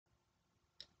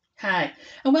Hi,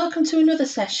 and welcome to another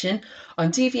session on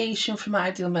deviation from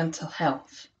ideal mental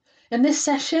health. In this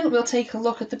session, we'll take a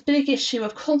look at the big issue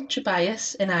of culture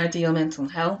bias in ideal mental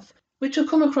health, which will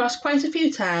come across quite a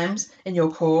few times in your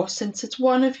course since it's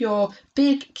one of your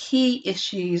big key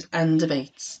issues and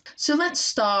debates. So let's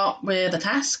start with a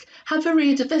task. Have a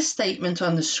read of this statement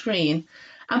on the screen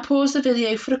and pause the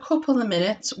video for a couple of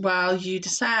minutes while you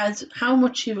decide how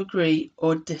much you agree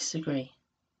or disagree.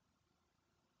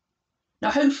 Now,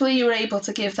 hopefully you were able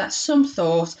to give that some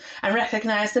thought and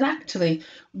recognise that actually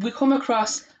we come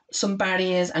across some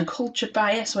barriers and culture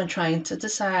bias when trying to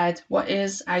decide what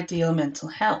is ideal mental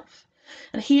health.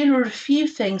 And here are a few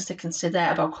things to consider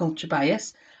about culture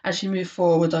bias as you move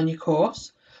forward on your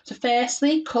course. So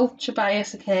firstly, culture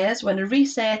bias occurs when a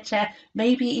researcher,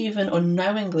 maybe even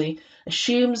unknowingly,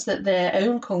 assumes that their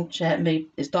own culture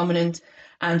is dominant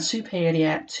and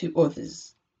superior to others.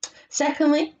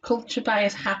 Secondly, culture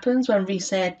bias happens when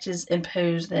researchers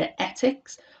impose their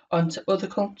ethics onto other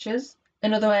cultures.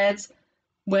 In other words,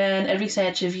 when a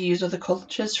researcher views other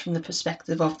cultures from the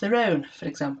perspective of their own, for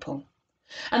example.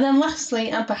 And then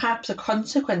lastly, and perhaps a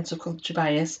consequence of culture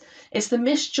bias, is the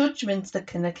misjudgments that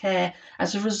can occur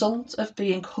as a result of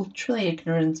being culturally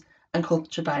ignorant and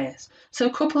culture bias. So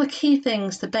a couple of key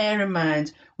things to bear in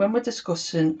mind when we're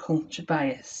discussing culture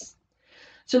bias.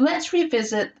 So let's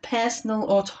revisit personal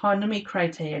autonomy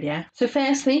criteria. So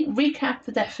firstly, recap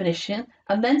the definition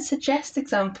and then suggest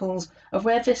examples of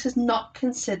where this is not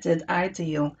considered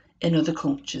ideal in other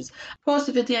cultures. Pause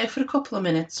the video for a couple of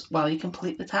minutes while you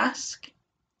complete the task.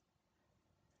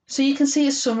 So you can see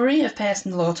a summary of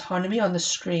personal autonomy on the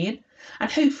screen, and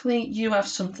hopefully you have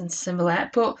something similar,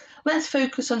 but let's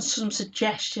focus on some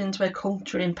suggestions where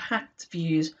culture impacts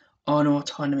views on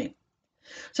autonomy.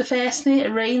 So firstly,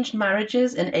 arranged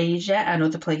marriages in Asia and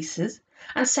other places,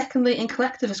 and secondly, in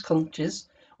collectivist cultures,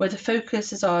 where the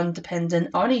focus is on depending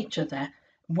on each other,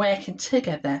 working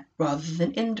together rather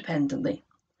than independently.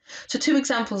 So two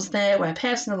examples there where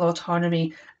personal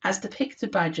autonomy, as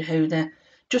depicted by Jehoda,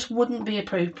 just wouldn't be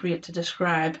appropriate to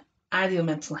describe ideal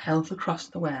mental health across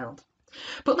the world.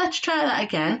 But let's try that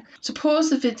again. So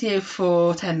pause the video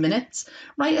for 10 minutes,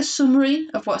 write a summary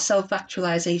of what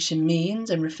self-actualization means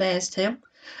and refers to,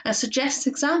 and suggest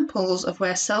examples of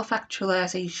where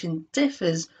self-actualization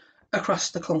differs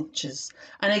across the cultures.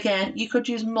 And again, you could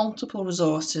use multiple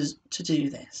resources to do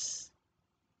this.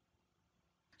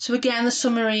 So again, the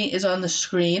summary is on the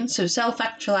screen. So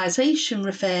self-actualization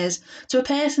refers to a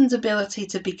person's ability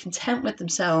to be content with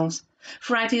themselves.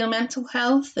 For ideal mental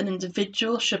health, an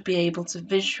individual should be able to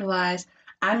visualize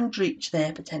and reach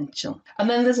their potential. And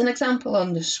then there's an example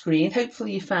on the screen.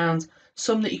 Hopefully you found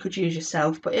some that you could use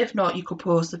yourself, but if not, you could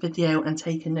pause the video and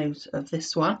take a note of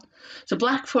this one. So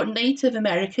Blackfoot Native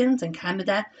Americans in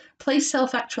Canada place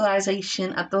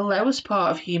self-actualization at the lowest part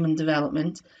of human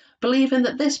development, believing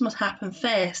that this must happen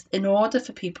first in order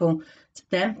for people to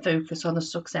then focus on the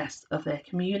success of their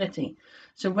community.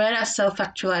 So whereas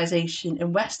self-actualization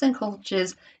in Western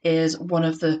cultures is one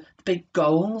of the big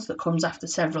goals that comes after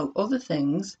several other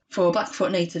things, for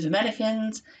Blackfoot Native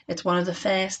Americans, it's one of the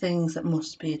first things that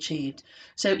must be achieved.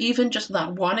 So even just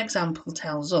that one example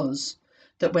tells us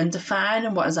that when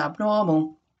defining what is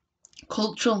abnormal,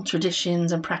 cultural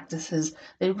traditions and practices,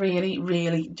 they really,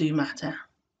 really do matter.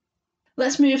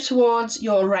 Let's move towards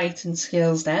your writing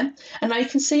skills then. And now you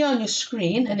can see on your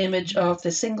screen an image of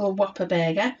the single Whopper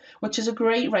burger, which is a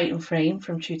great writing frame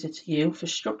from Tutor to You for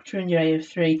structuring your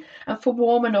AO3 and for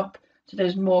warming up to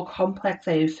those more complex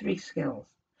AO3 skills.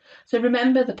 So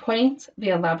remember the point, the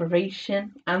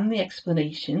elaboration and the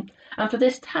explanation. And for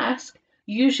this task,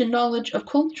 use your knowledge of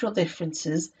cultural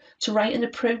differences to write an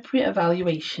appropriate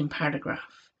evaluation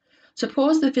paragraph. So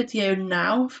pause the video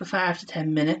now for 5 to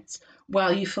 10 minutes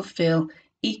while you fulfill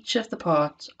each of the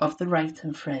parts of the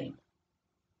writing frame.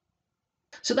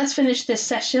 So let's finish this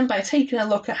session by taking a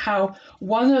look at how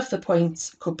one of the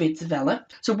points could be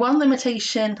developed. So one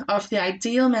limitation of the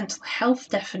ideal mental health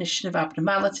definition of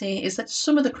abnormality is that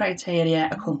some of the criteria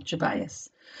are culture bias.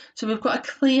 So we've got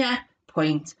a clear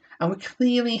point and we're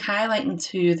clearly highlighting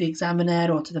to the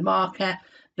examiner or to the marker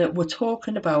that we're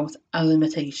talking about a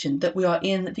limitation, that we are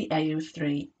in the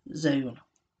AO3 zone.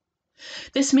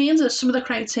 This means that some of the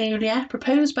criteria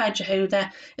proposed by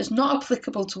Jehoda is not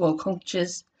applicable to all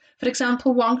cultures. For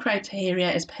example, one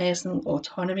criteria is personal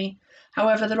autonomy.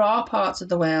 However, there are parts of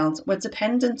the world where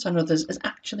dependence on others is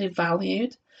actually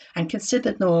valued and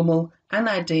considered normal and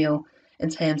ideal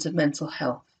in terms of mental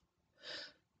health.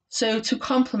 So to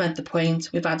complement the point,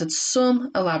 we've added some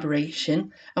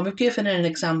elaboration and we've given an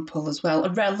example as well, a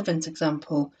relevant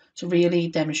example to really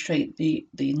demonstrate the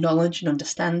knowledge and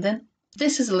understanding.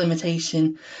 This is a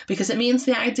limitation because it means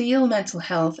the ideal mental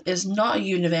health is not a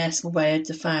universal way of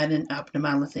defining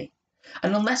abnormality.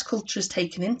 And unless culture is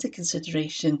taken into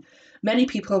consideration, many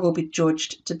people will be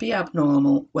judged to be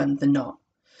abnormal when they're not.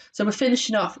 So we're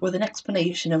finishing off with an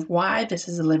explanation of why this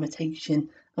is a limitation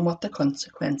and what the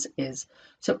consequence is.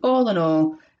 So all in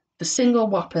all, the single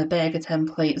whopper burger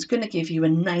template is going to give you a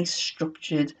nice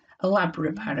structured,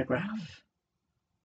 elaborate paragraph.